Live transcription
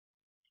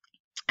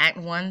Act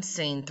 1,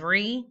 Scene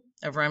 3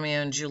 of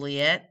Romeo and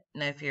Juliet.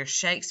 No Fear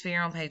Shakespeare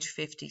on page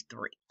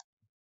 53.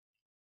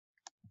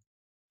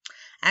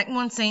 Act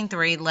 1, Scene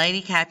 3,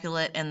 Lady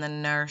Capulet and the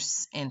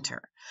nurse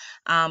enter.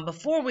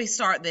 Before we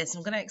start this,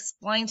 I'm going to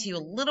explain to you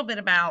a little bit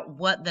about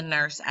what the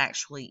nurse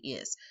actually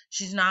is.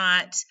 She's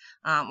not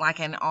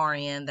like an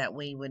RN that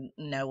we would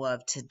know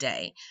of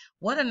today.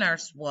 What a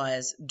nurse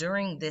was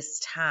during this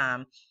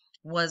time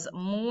was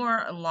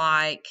more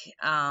like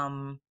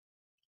a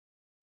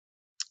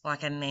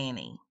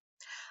nanny.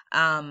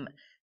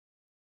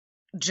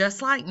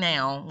 Just like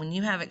now, when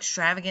you have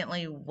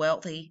extravagantly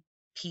wealthy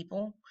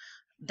people,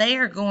 they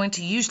are going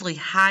to usually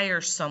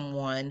hire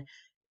someone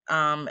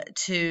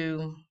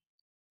to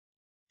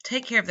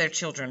take care of their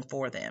children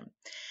for them.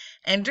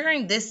 And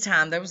during this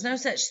time, there was no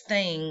such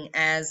thing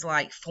as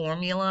like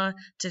formula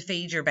to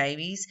feed your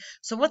babies.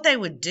 So what they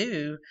would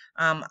do,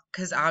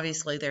 because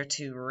obviously they're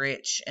too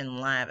rich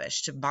and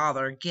lavish to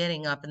bother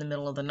getting up in the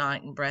middle of the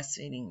night and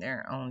breastfeeding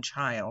their own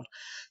child.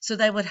 So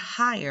they would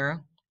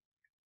hire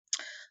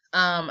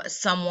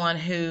someone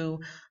who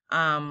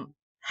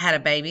had a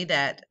baby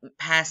that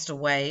passed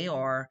away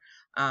or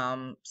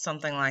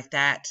something like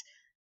that.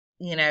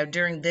 You know,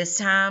 during this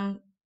time,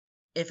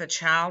 if a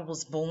child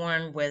was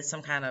born with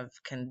some kind of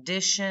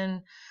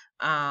condition,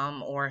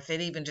 or if it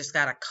even just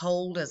got a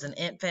cold as an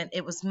infant,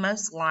 it was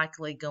most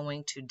likely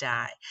going to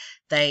die.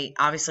 They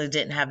obviously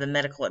didn't have the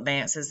medical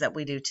advances that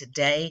we do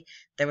today.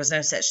 There was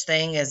no such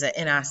thing as an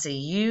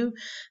NICU.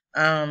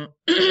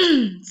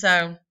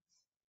 So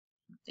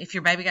if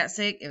your baby got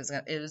sick, it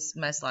was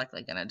most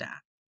likely going to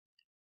die.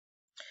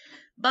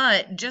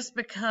 But just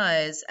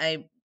because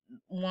a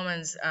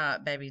woman's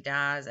baby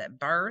dies at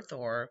birth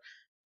or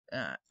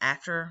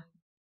after,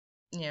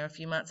 a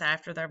few months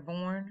after they're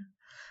born,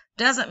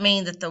 doesn't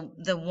mean that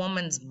the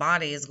woman's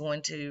body is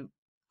going to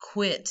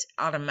quit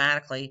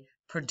automatically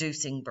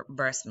producing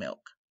breast milk.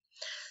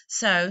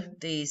 So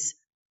these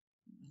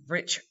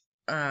rich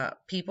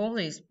people,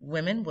 these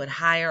women, would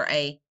hire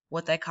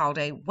what they called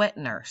a wet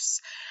nurse,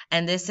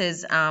 and this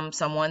is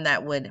someone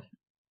that would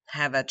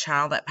have a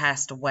child that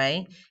passed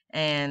away,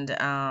 and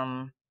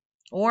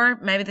or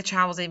maybe the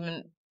child was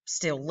even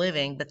still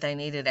living, but they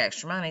needed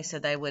extra money, so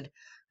they would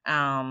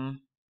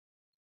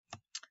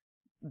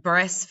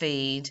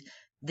breastfeed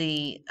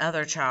the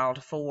other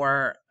child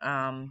for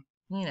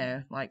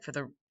like for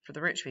the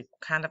rich people.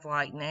 Kind of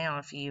like now,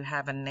 if you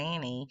have a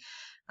nanny,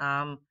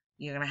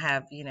 you're gonna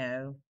have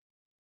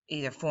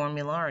either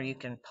formula, or you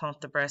can pump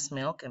the breast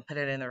milk and put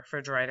it in the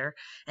refrigerator,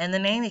 and the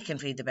nanny can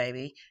feed the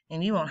baby,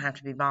 and you won't have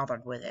to be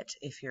bothered with it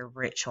if you're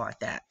rich like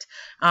that.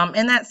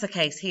 And that's the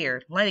case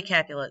here. Lady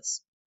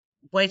Capulet's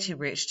way too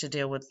rich to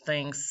deal with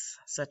things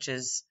such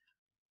as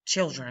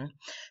children,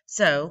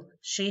 so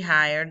she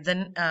hired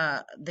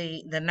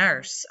the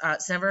nurse.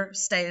 It's never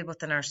stated what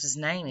the nurse's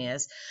name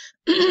is.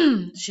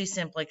 She's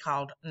simply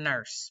called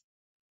Nurse.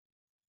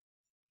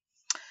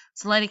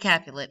 So Lady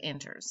Capulet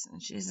enters,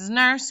 and she says,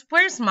 "Nurse,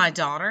 where's my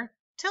daughter?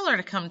 Tell her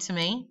to come to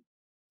me."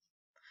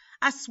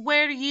 "I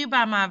swear to you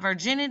by my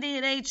virginity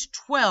at age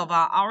 12,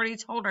 I already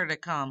told her to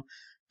come.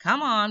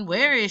 Come on,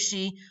 where is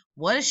she?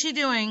 What is she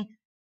doing?"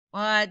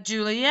 "What,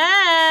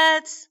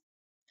 Juliet?"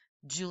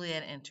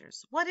 Juliet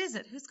enters. "What is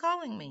it? Who's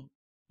calling me?"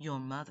 "Your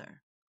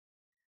mother."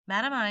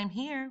 "Madam, I am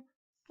here.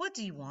 What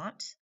do you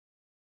want?"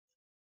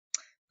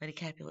 Lady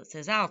Capulet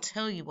says, "I'll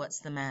tell you what's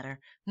the matter.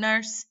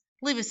 Nurse,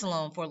 leave us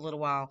alone for a little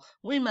while.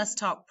 We must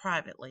talk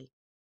privately."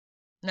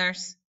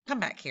 "Nurse, come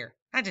back here.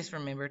 I just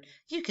remembered.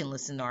 You can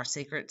listen to our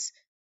secrets.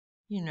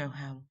 You know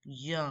how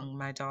young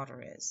my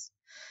daughter is."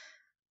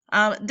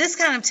 This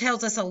kind of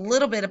tells us a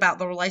little bit about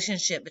the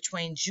relationship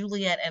between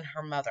Juliet and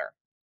her mother.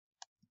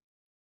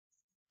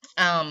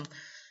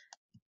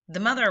 The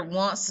mother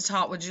wants to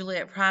talk with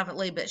Juliet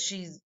privately, but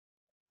she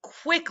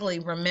quickly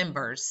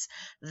remembers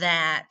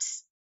that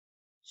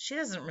she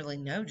doesn't really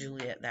know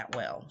Juliet that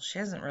well. She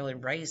hasn't really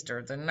raised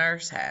her. The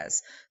nurse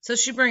has. So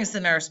she brings the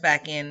nurse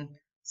back in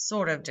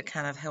sort of to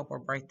kind of help her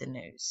break the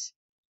news.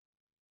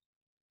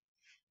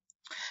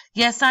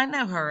 "Yes, I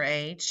know her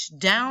age,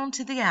 down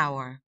to the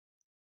hour.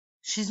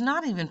 She's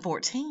not even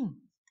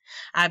 14.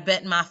 I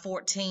bet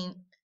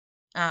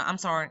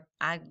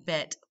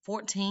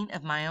 14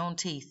 of my own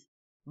teeth.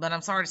 But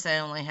I'm sorry to say I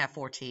only have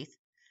 4 teeth.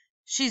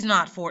 She's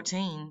not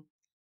 14.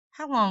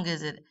 How long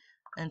is it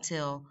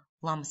until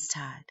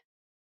Lamastide?"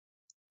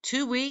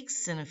 2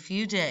 weeks and a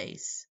few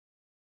days.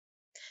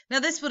 Now,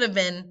 this would have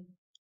been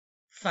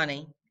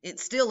funny. It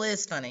still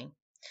is funny.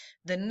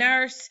 The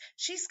nurse,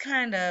 she's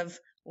kind of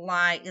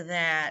like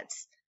that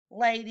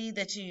lady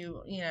that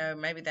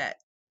maybe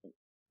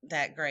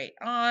that great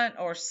aunt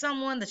or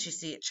someone that you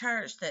see at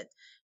church that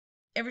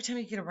every time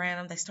you get around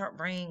them, they start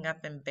bringing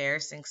up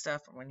embarrassing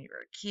stuff from when you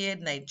were a kid,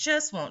 and they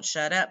just won't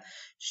shut up.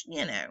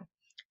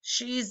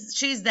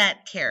 She's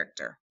that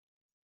character.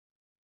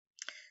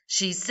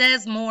 She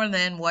says more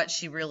than what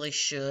she really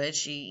should.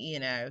 She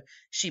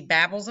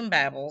babbles and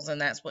babbles, and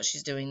that's what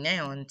she's doing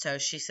now. And so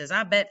she says,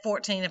 "I bet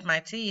 14 of my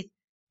teeth,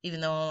 even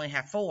though I only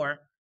have 4.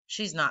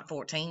 She's not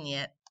 14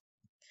 yet."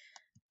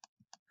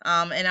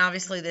 And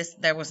obviously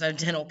there was no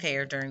dental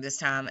care during this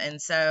time.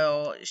 And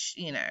so,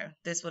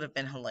 this would have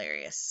been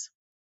hilarious.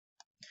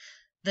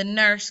 The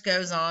nurse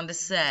goes on to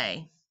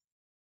say,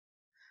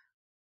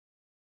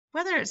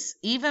 whether it's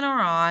even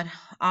or odd,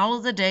 all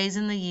of the days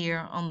in the year,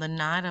 on the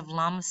night of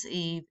Lammas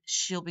Eve,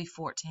 she'll be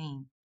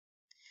 14.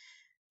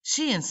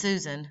 She and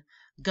Susan,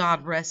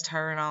 God rest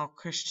her and all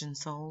Christian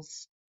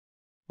souls,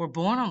 were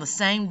born on the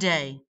same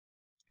day.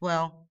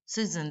 Well,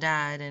 Susan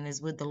died and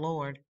is with the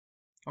Lord,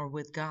 or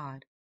with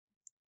God.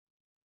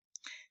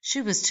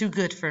 She was too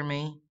good for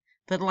me,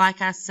 but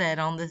like I said,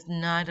 on the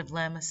night of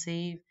Lammas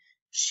Eve,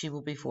 she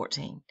will be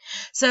 14.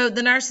 So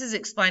the nurse is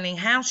explaining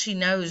how she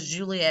knows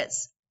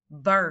Juliet's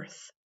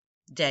birth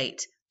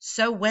date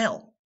so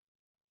well,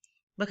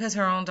 because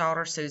her own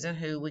daughter, Susan,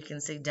 who we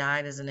can see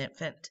died as an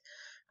infant,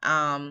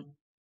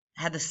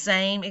 had the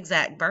same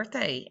exact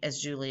birthday as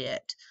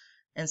Juliet.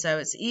 And so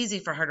it's easy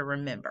for her to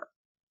remember.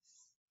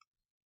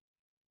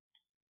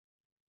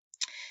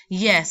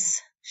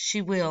 Yes,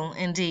 she will,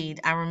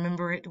 indeed. I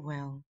remember it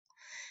well.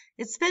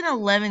 It's been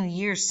 11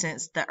 years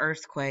since the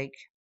earthquake.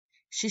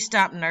 She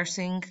stopped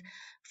nursing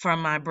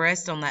from my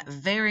breast on that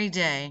very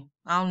day.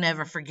 I'll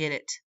never forget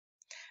it.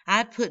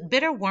 I'd put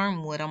bitter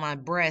wormwood on my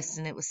breast,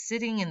 and it was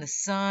sitting in the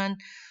sun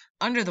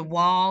under the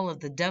wall of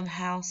the dove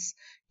house.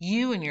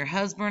 You and your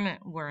husband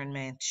were in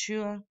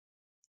Mantua.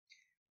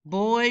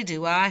 Boy,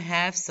 do I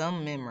have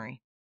some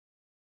memory.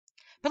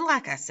 But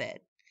like I said,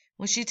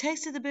 when she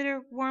tasted the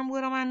bitter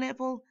wormwood on my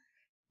nipple,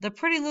 the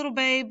pretty little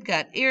babe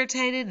got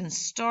irritated and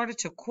started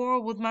to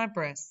quarrel with my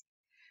breast.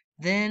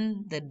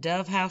 Then the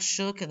dove house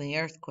shook in the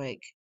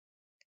earthquake.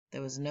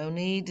 There was no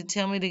need to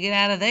tell me to get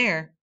out of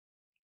there.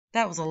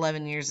 That was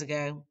 11 years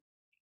ago.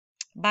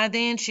 By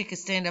then she could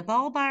stand up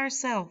all by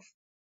herself.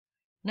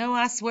 No,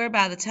 I swear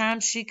by the time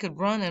she could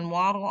run and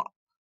waddle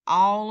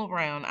all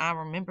around, I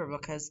remember,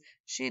 because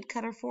she had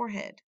cut her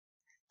forehead.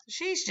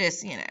 She's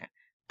just,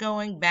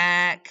 going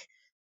back,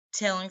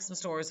 telling some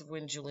stories of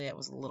when Juliet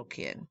was a little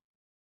kid.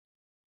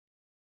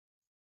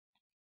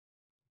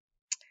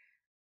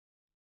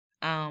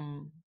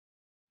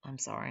 I'm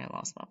sorry, I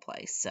lost my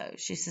place. So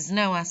she says,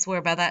 no, I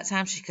swear by that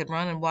time she could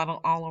run and waddle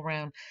all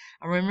around.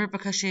 I remember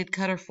because she had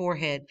cut her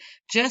forehead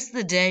just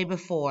the day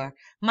before.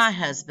 My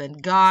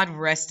husband, God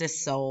rest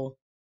his soul.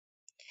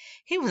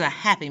 He was a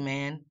happy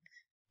man.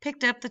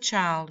 Picked up the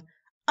child.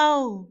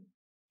 Oh,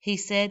 he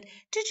said,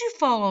 did you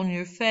fall on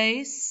your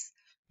face?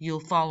 You'll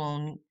fall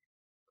on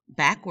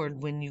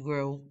backward when you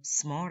grow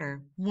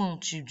smarter,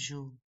 won't you,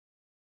 Jewel?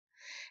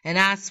 And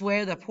I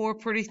swear the poor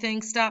pretty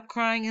thing stopped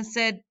crying and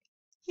said,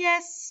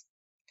 yes.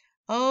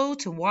 Oh,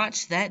 to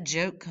watch that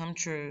joke come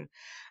true.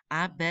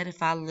 I bet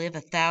if I live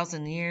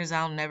 1,000 years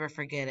I'll never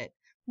forget it.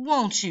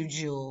 Won't you,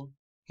 Jewel?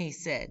 He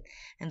said,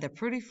 and the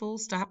pretty fool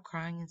stopped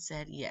crying and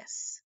said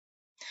yes.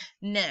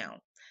 Now,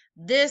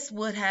 this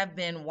would have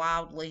been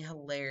wildly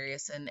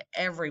hilarious, and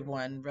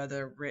everyone,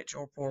 whether rich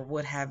or poor,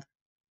 would have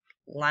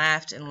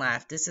laughed and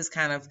laughed. This is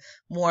kind of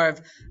more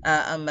of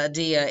a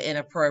Medea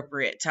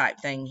inappropriate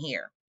type thing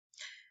here.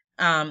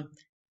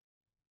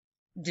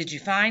 Did you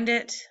find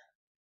it?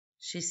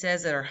 She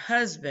says that her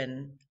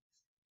husband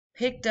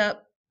picked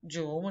up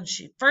Jewel when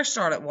she first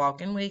started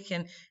walking.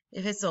 If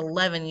it's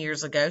 11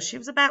 years ago, she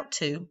was about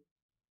 2,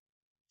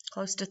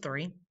 close to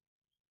 3.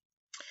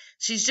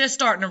 She's just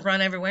starting to run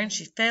everywhere, and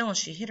she fell and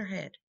she hit her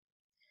head.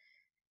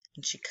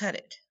 And she cut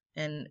it.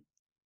 And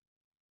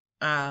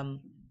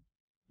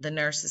the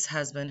nurse's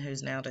husband,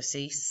 who's now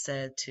deceased,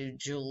 said to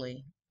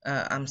Juliet,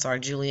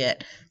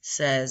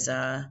 says,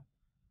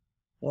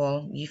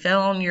 well, you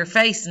fell on your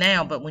face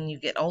now, but when you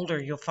get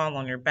older, you'll fall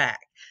on your back.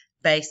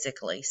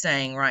 Basically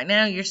saying, right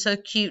now you're so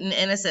cute and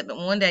innocent, but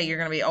one day you're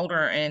going to be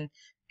older and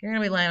you're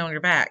going to be laying on your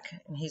back.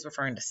 And he's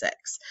referring to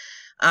sex.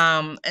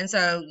 And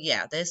so,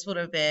 yeah, this would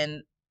have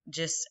been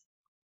just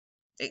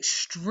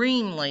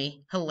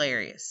extremely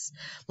hilarious.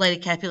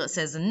 Lady Capulet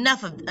says,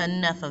 enough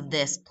of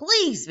this.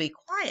 Please be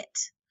quiet.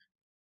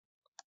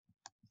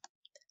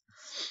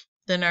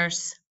 The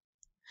nurse,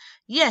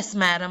 yes,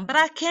 madam, but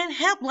I can't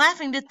help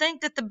laughing to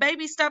think that the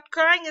baby stopped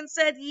crying and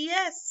said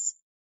yes.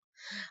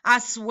 I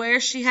swear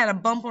she had a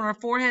bump on her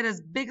forehead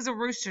as big as a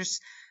rooster's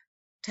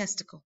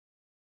testicle.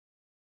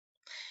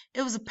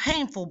 It was a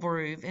painful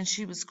bruise, and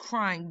she was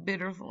crying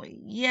bitterly.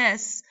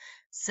 Yes,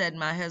 said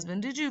my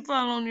husband, did you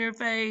fall on your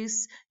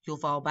face? You'll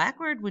fall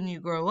backward when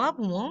you grow up,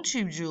 won't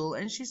you, Jewel?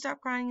 And she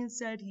stopped crying and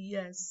said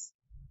yes.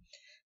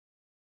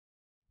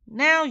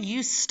 Now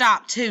you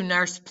stop too,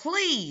 nurse,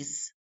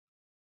 please.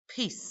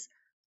 Peace.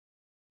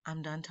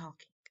 I'm done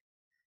talking.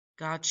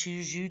 God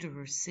choose you to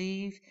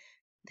receive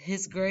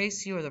His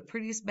grace. You are the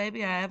prettiest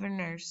baby I ever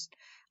nursed.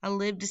 I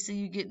live to see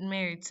you getting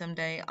married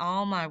someday.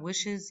 All my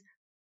wishes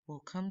will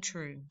come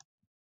true.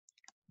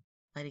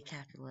 Lady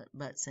Capulet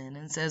butts in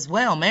and says,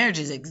 well, marriage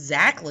is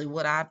exactly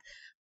what I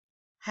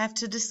have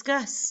to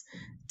discuss.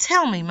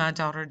 Tell me, my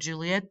daughter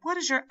Juliet, what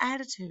is your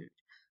attitude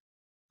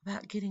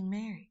about getting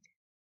married?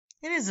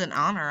 It is an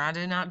honor I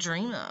do not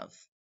dream of.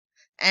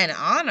 An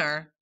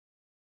honor?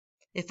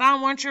 If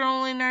I weren't your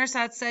only nurse,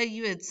 I'd say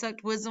you had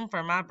sucked wisdom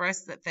from my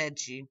breast that fed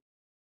you.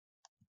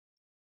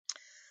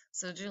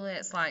 So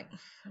Juliet's like,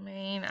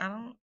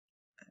 I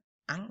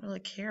don't really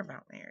care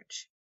about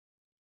marriage.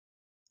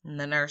 And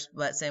the nurse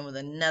butts in with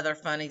another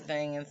funny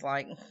thing and it's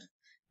like,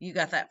 you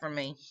got that from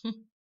me.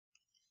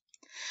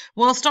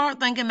 Well, start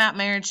thinking about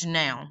marriage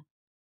now.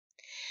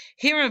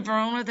 Here in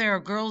Verona, there are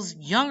girls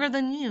younger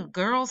than you,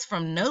 girls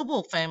from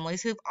noble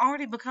families who've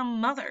already become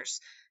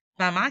mothers.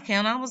 By my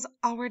count, I was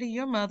already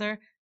your mother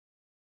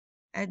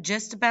at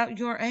just about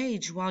your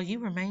age while you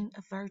remain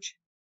a virgin.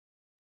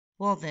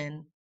 Well,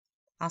 then,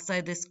 I'll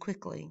say this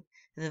quickly.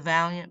 The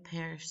valiant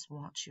Paris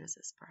wants you as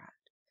his bride.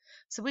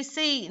 So we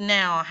see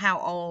now how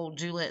old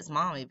Juliet's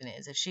mom even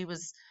is. If she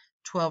was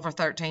 12 or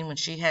 13 when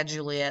she had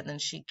Juliet, then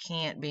she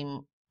can't be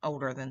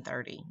older than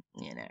 30,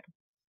 you know.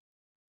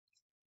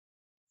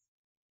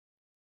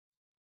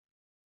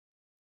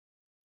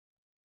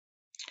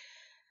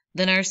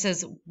 The nurse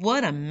says,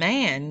 "What a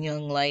man,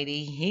 young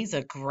lady. He's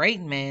a great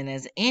man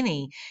as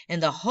any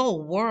in the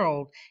whole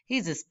world.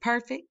 He's as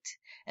perfect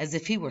as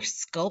if he were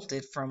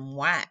sculpted from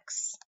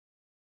wax."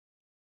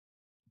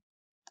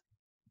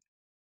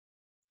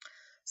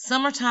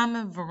 Summertime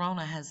in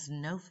Verona has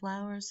no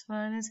flower as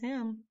fine as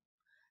him.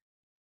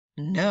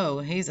 No,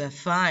 he's a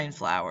fine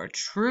flower,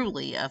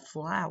 truly a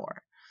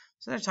flower.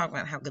 So they're talking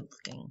about how good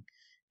looking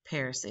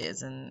Paris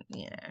is and,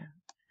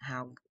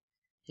 how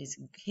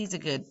he's a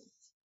good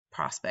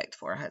prospect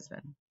for a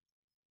husband.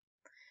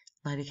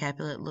 Lady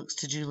Capulet looks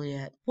to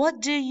Juliet. "What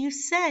do you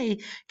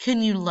say?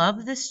 Can you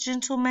love this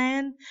gentle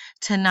man?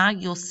 Tonight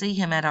you'll see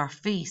him at our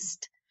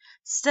feast.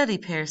 Study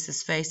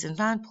Paris's face and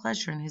find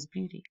pleasure in his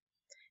beauty.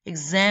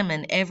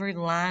 Examine every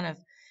line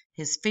of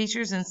his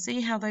features and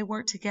see how they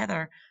work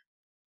together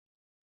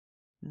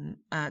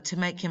to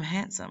make him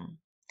handsome.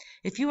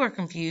 If you are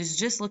confused,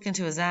 just look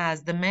into his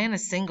eyes. The man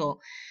is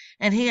single,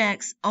 and he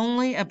asks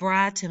only a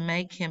bride to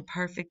make him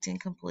perfect and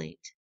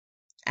complete.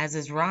 As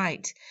is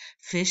right,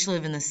 fish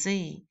live in the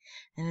sea,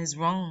 and it is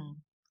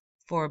wrong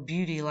for a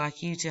beauty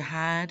like you to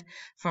hide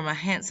from a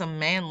handsome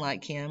man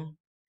like him.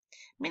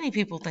 Many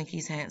people think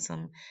he's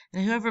handsome,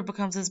 and whoever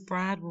becomes his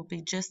bride will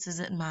be just as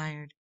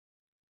admired.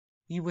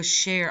 You would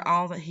share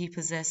all that he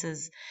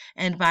possesses,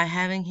 and by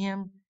having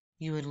him,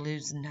 you would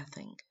lose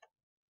nothing."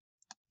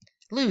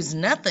 Lose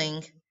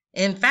nothing?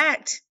 In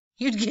fact,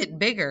 you'd get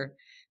bigger.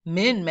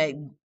 Men make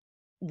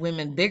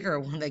women bigger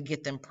when they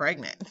get them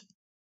pregnant.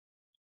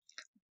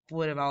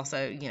 Would have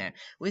also,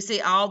 we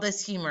see all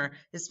this humor,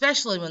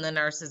 especially when the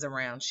nurse is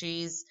around.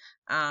 She's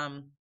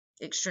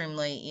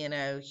extremely,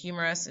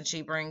 humorous, and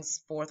she brings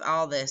forth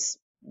all this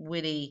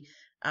witty,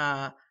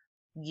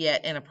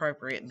 yet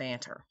inappropriate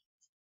banter.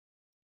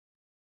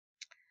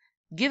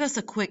 Give us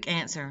a quick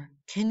answer.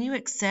 Can you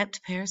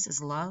accept Paris's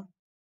love?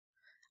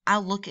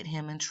 I'll look at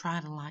him and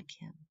try to like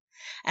him.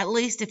 At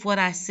least if what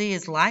I see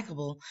is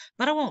likable,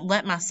 but I won't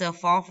let myself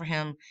fall for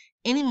him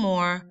any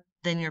more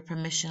than your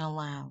permission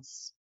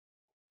allows.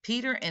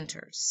 Peter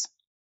enters.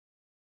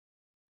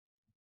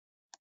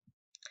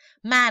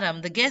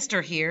 "Madam, the guests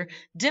are here.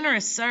 Dinner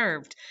is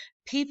served.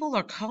 People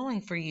are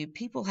calling for you.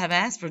 People have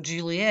asked for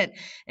Juliet,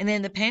 and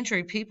in the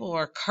pantry people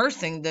are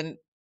cursing the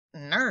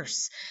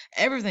nurse.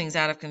 Everything's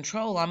out of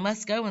control. I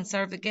must go and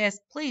serve the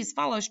guests. Please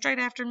follow straight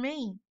after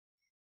me."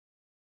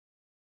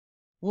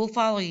 "We'll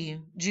follow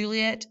you.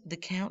 Juliet, the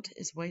Count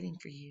is waiting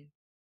for you."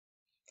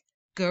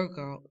 Go,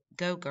 girl.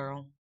 Go,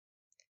 girl.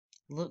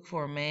 Look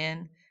for a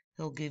man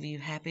who'll give you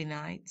happy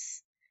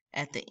nights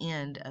at the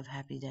end of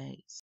happy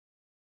days."